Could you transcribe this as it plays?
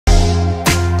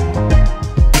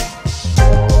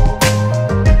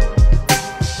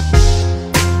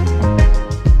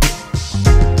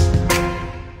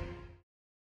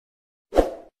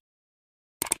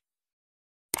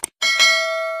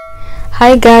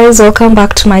Hi guys, welcome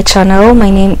back to my channel. My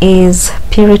name is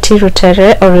Mademoiselle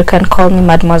Rutere, or you can call me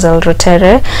Mademoiselle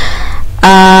Rutere.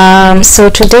 So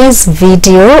today's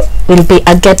video will be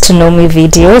a get to know me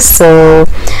video. So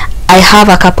I have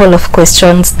a couple of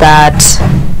questions that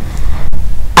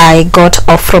I got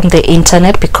off from the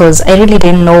internet because I really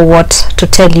didn't know what to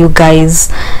tell you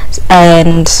guys,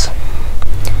 and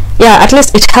yeah, at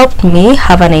least it helped me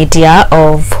have an idea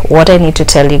of what I need to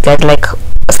tell you guys, like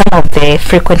some of the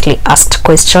frequently asked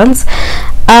questions,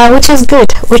 which is good,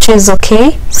 which is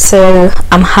okay. So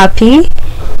I'm happy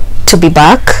to be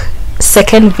back.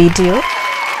 Second video,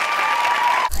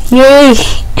 yay,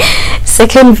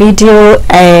 second video,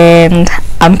 and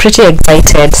I'm pretty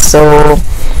excited. So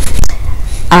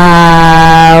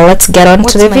let's get on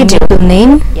to the video. Middle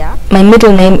name? Yeah, my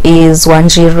middle name is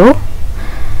Wanjiru.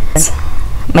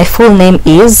 My full name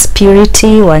is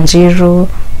Purity Wanjiru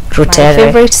Rutere. My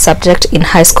favorite subject in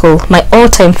high school, my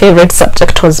all-time favorite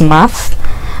subject was math.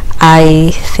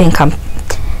 I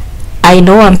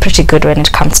know I'm pretty good when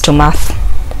it comes to math.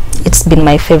 It's been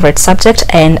my favorite subject,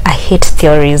 and I hate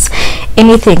theories.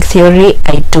 Anything theory,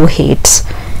 I do hate.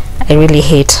 I really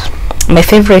hate. My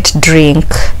favorite drink.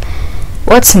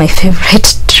 What's my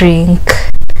favorite drink?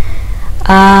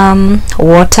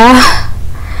 Water.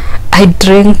 I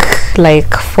drink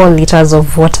like 4 liters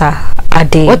of water a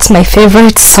day. What's my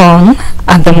favorite song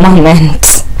at the moment?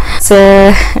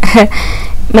 So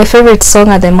my favorite song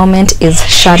at the moment is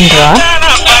Chandra.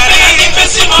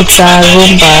 It's a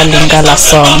rumba lingala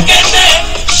song.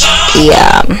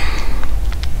 Yeah.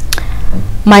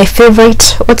 My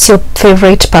favorite, what's your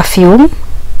favorite perfume?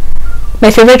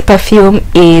 My favorite perfume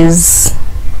is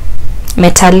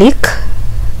Metallic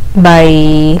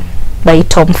by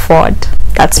Tom Ford.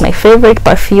 That's my favorite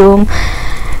perfume.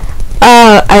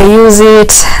 I use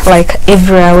it like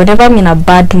everywhere. Whenever I'm in a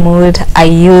bad mood, I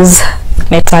use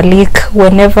Metallic.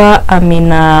 Whenever I'm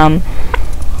in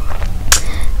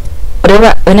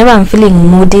whenever I'm feeling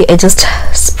moody, I just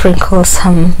sprinkle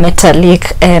some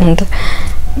Metallic and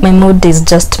my mood is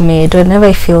just made. Whenever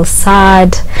I feel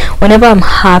sad, whenever I'm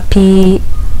happy,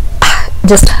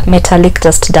 just Metallic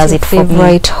just does it for me.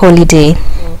 Favorite holiday?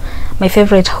 My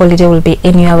favorite holiday will be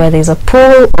anywhere where there's a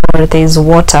pool or there's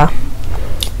water.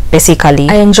 Basically,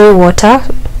 I enjoy water.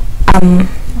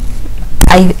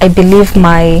 I believe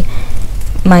my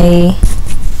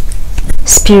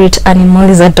spirit animal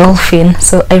is a dolphin,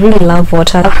 so I really love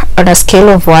water. On a scale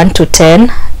of 1 to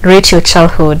 10, rate your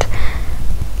childhood.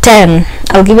 10.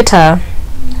 I'll give it a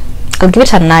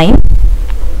 9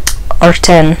 or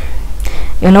 10.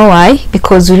 You know why?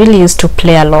 Because we really used to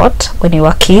play a lot when we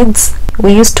were kids.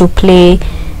 We used to play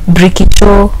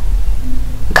brikicho,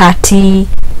 kati,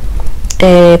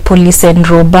 police and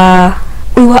robber.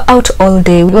 We were out all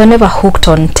day. We were never hooked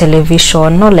on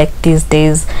television, not like these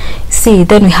days. See,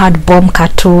 then we had bomb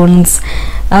cartoons,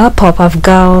 Pop-Up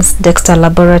Girls, Dexter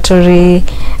Laboratory,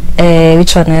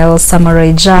 which one else?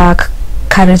 Samurai Jack,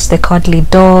 Courage the Cuddly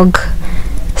Dog.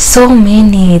 So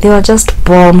many. They were just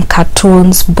bomb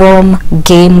cartoons, bomb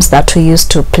games that we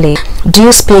used to play. Do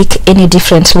you speak any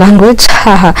different language?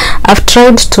 I've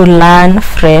tried to learn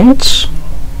French,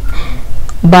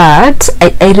 but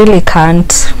I really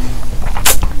can't.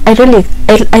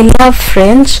 I love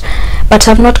French, but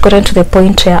I've not gotten to the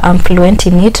point where I'm fluent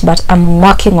in it, but I'm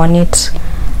working on it.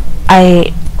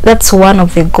 That's one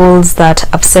of the goals that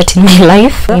I've set in my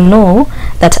life. I know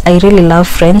that I really love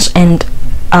French, and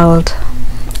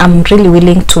I'm really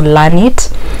willing to learn it.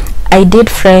 I did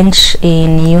French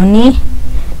in uni.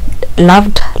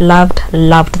 Loved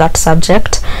that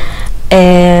subject,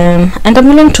 and I'm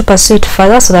willing to pursue it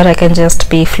further so that I can just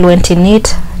be fluent in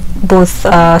it, both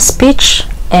speech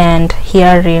and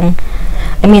hearing.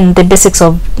 I mean, the basics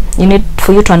of,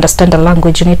 for you to understand a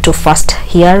language, you need to first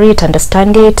hear it,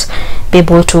 understand it, be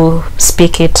able to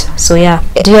speak it. So yeah.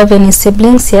 Do you have any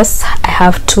siblings? Yes, I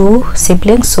have 2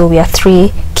 siblings, so we are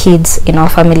 3 kids in our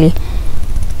family.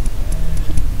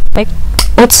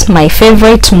 What's my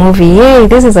favorite movie? Yay,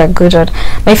 this is a good one.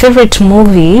 My favorite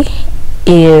movie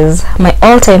is, my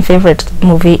all-time favorite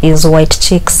movie is White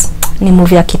Chicks. Ni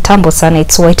movie ya kitambo sana.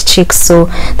 It's White Chicks, so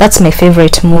that's my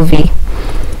favorite movie.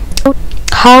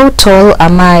 How tall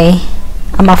am I?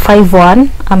 I'm a 5'1".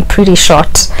 I'm pretty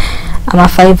short. I'm a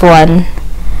 5'1".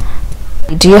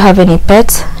 Do you have any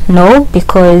pets? No,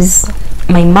 because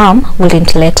my mom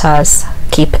wouldn't let us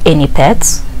keep any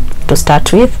pets to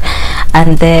start with,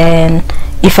 and then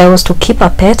if I was to keep a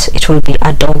pet, it will be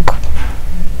a dog.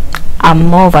 I'm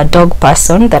more of a dog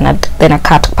person than a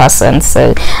cat person,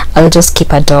 so I'll just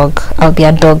keep a dog. I'll be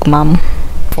a dog mom.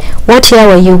 What year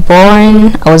were you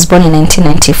born? I was born in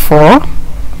 1994.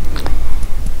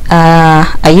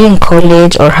 Are you in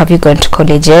college or have you gone to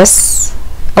college? Yes,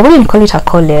 I wouldn't call it a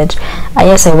college.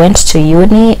 Yes, I went to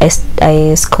uni. I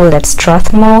schooled at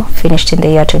Strathmore, finished in the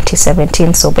year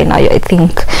 2017. So by now I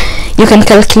think you can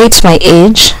calculate my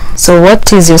age. So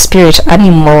what is your spirit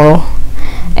animal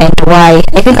and why?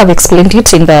 I think I've explained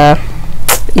it in a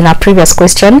previous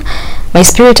question. My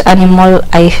spirit animal,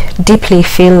 I deeply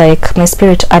feel like my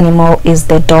spirit animal is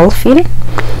the dolphin,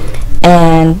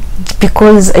 and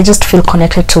because I just feel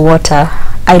connected to water.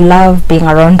 I love being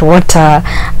around water.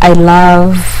 I'd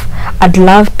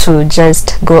love to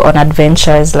just go on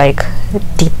adventures like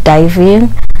deep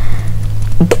diving.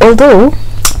 Although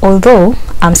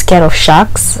I'm scared of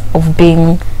sharks, of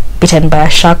being bitten by a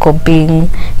shark or being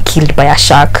killed by a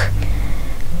shark.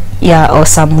 Yeah, or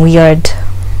some weird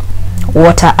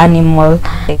water animal.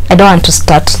 I don't want to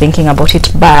start thinking about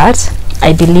it, but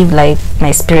I believe like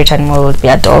my spirit animal would be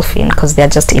a dolphin because they're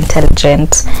just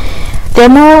intelligent. They're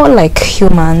more like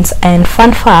humans. And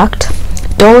fun fact,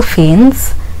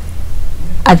 dolphins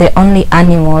are the only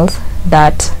animals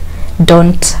that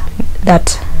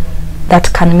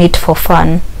can mate for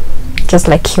fun, just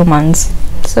like humans.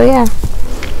 So yeah.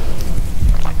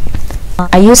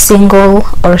 Are you single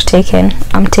or taken?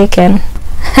 I'm taken.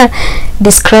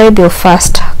 Describe your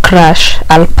first crush.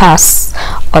 I'll pass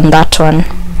on that one.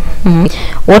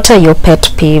 What are your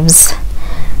pet peeves?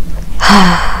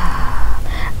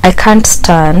 I can't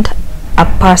stand a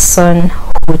person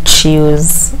who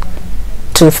chews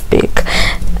toothpick.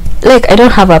 Like, I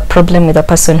don't have a problem with a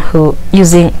person who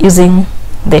using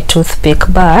the toothpick,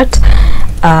 but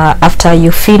after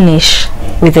you finish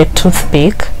with the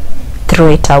toothpick, throw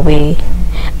it away.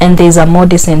 And there's a more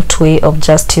decent way of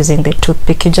just using the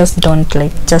toothpick. You just don't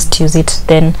like just use it,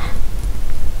 then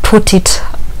put it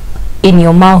in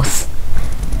your mouth,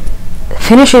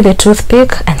 finish with the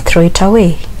toothpick and throw it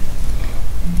away.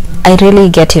 I really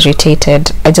get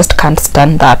irritated. I just can't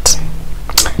stand that.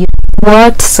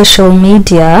 What social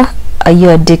media are you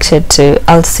addicted to?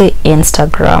 I'll say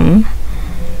Instagram.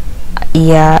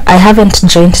 Yeah, I haven't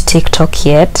joined TikTok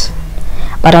yet,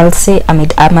 but I'll say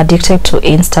I'm addicted to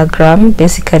Instagram,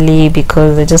 basically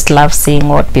because I just love seeing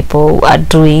what people are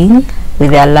doing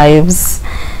with their lives,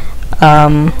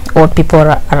 what people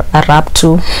are up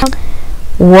to.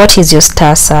 What is your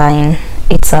star sign?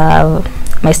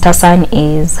 My star sign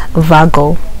is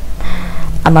Virgo.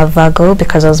 I'm a Virgo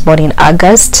because I was born in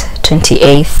August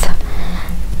 28th.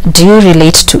 Do you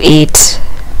relate to it?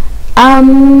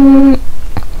 I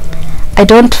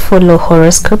don't follow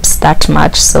horoscopes that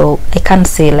much, so I can't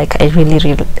say like I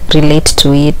really relate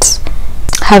to it.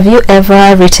 Have you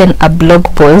ever written a blog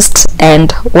post,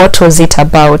 and what was it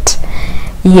about?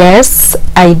 Yes,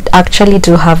 I actually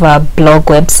do have a blog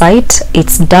website.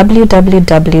 It's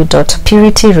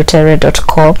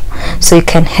www.purityrutere.com, so you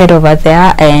can head over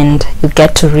there and you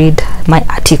get to read my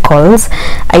articles.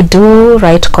 I do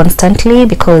write constantly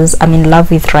because I'm in love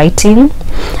with writing.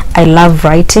 I love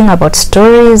writing about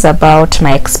stories, about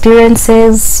my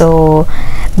experiences. So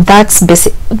that's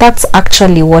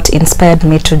actually what inspired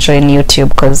me to join YouTube,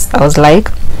 because I was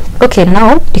like, okay,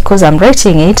 now because I'm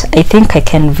writing it, I think I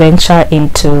can venture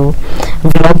into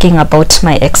vlogging about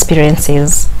my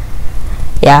experiences.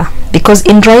 Yeah, because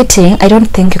in writing I don't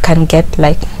think you can get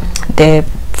like the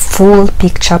full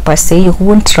picture per se. You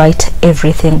won't write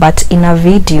everything, but in a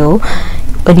video,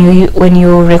 when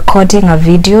you're recording a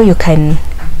video, you can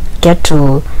get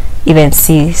to even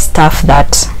see stuff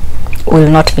that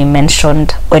will not be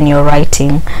mentioned when you're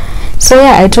writing. So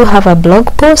yeah, I do have a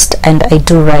blog post and I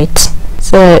do write.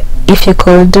 So if you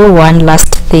could do one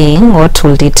last thing, what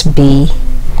would it be?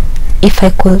 If I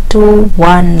could do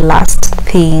one last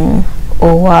thing,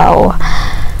 oh wow,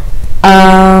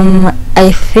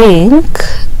 I think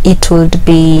it would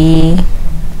be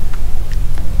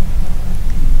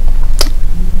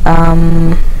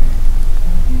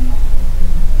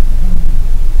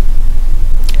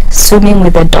swimming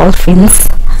with the dolphins.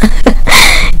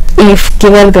 If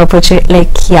given the opportunity,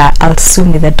 like, yeah, I'll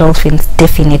swim with the dolphins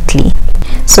definitely.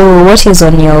 So what is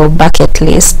on your bucket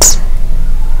list?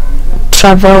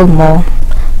 Travel more.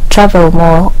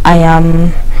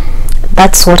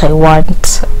 That's what I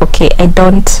want. Okay, I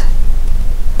don't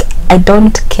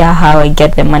care how I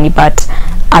get the money, but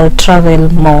I'll travel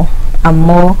more. I'm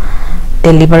more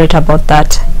deliberate about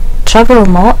that. Travel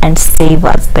more and save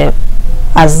as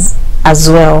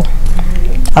well.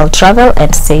 I'll travel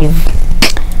and save.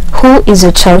 Who is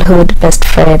your childhood best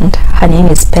friend? Her name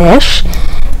is Pesh,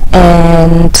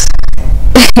 and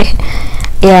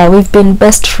yeah, we've been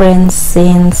best friends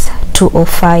since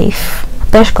 2005.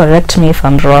 Pesh, correct me if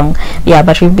I'm wrong. Yeah,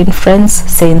 but we've been friends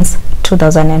since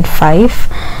 2005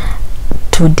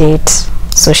 to date.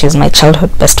 so she's my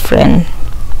childhood best friend.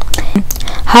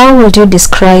 How would you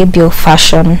describe your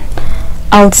fashion?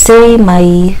 I would say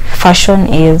my fashion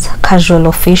is casual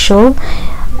official,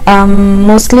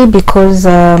 mostly because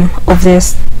of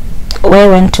this where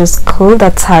I went to school.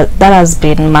 That has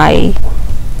been my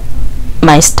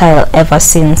style ever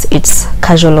since. It's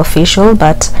casual official,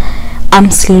 but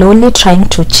I'm slowly trying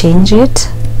to change it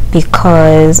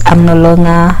because I'm no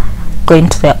longer going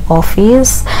to the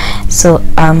office, so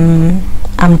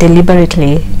I'm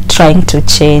deliberately trying to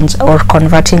change or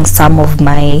converting some of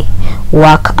my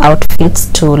work outfits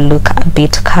to look a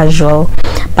bit casual.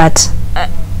 But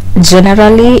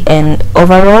generally and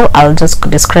overall, I'll just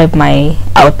describe my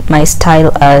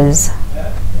style as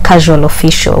casual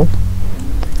official.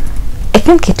 I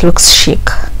think it looks chic,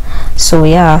 so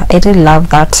yeah, I really love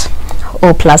that.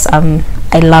 Oh, plus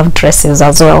I love dresses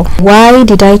as well. Why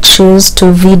did I choose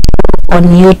to video on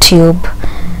YouTube?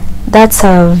 That's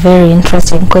a very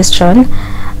interesting question.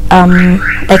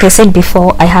 Like I said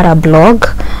before, I had a blog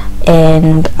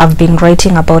and I've been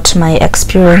writing about my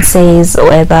experiences,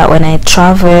 whether when I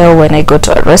travel, when I go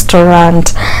to a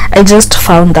restaurant. I just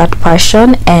found that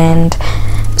passion, and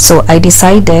so I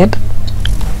decided.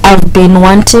 I've been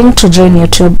wanting to join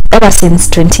YouTube ever since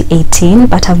 2018,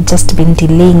 but I've just been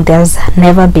delaying. There's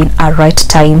never been a right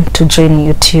time to join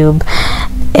YouTube,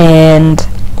 and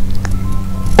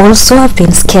also I've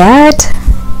been scared.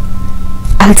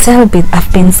 I'll say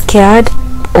I've been scared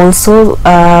also.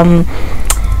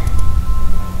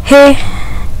 Hey,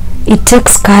 it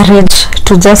takes courage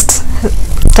to just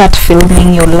start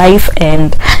filming your life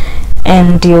and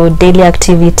your daily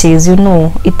activities. You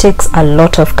know, it takes a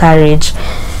lot of courage.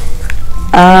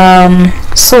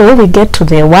 So we get to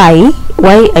the why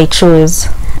I chose.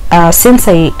 Since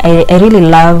I really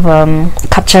love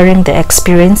capturing the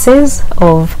experiences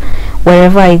of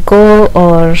wherever I go,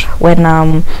 or when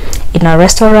I'm in a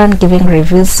restaurant giving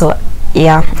reviews. So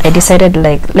yeah, I decided,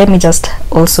 like, let me just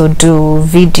also do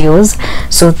videos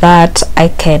so that I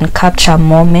can capture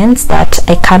moments that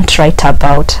I can't write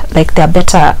about. Like, they're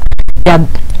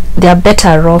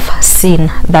better off seen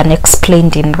than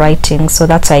explained in writing. So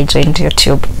that's why I joined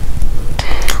YouTube.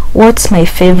 What's my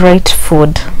favorite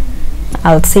food?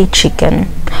 I'll say chicken,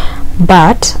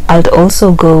 but I'll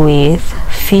also go with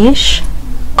fish,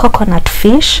 coconut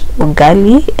fish,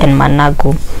 ugali, and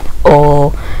managu,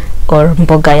 or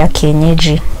mboga ya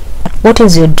kienyeji. What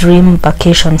is your dream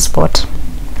vacation spot?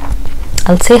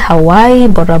 I'll say Hawaii,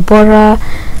 Bora Bora,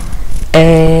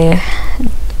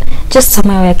 just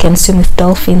somewhere where I can swim with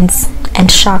dolphins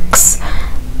and sharks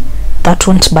that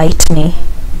won't bite me.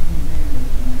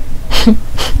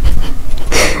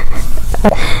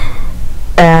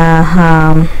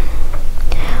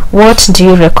 What do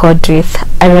you record with?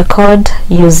 I record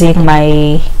using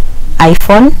my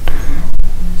iPhone.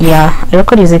 Yeah, I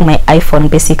record using my iPhone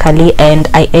basically, and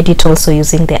I edit also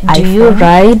using the iPhone. Do you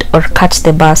ride or catch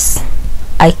the bus?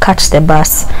 I catch the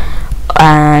bus.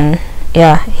 And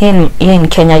yeah, here in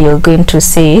Kenya you're going to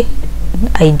see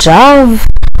I drive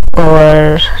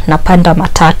or napanda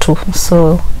matatu.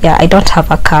 So yeah, I don't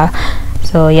have a car,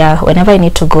 so yeah, whenever I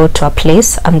need to go to a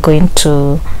place, I'm going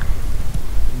to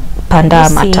panda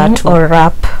matatu or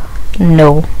rap.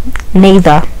 No,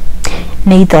 neither.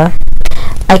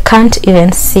 I can't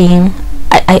even sing.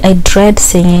 I dread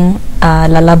singing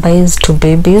lullabies to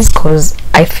babies because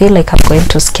I feel like I'm going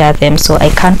to scare them. So I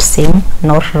can't sing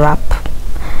nor rap.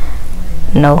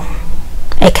 No,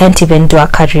 I can't even do a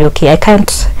karaoke. I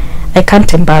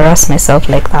can't embarrass myself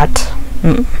like that.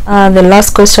 The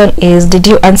last question is, did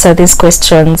you answer these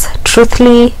questions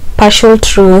truthfully, partial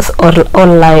truth, or all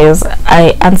lies?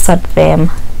 I answered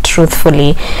them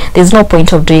truthfully. There's no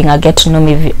point of doing a get to know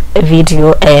me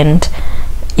video and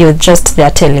you're just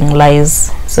there telling lies.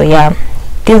 So yeah,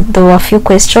 there were a few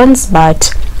questions,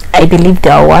 but I believe they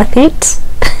are worth it.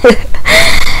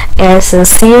 Yeah, so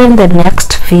see you in the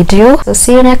next video. So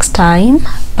see you next time.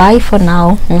 Bye for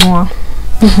now. Mwah.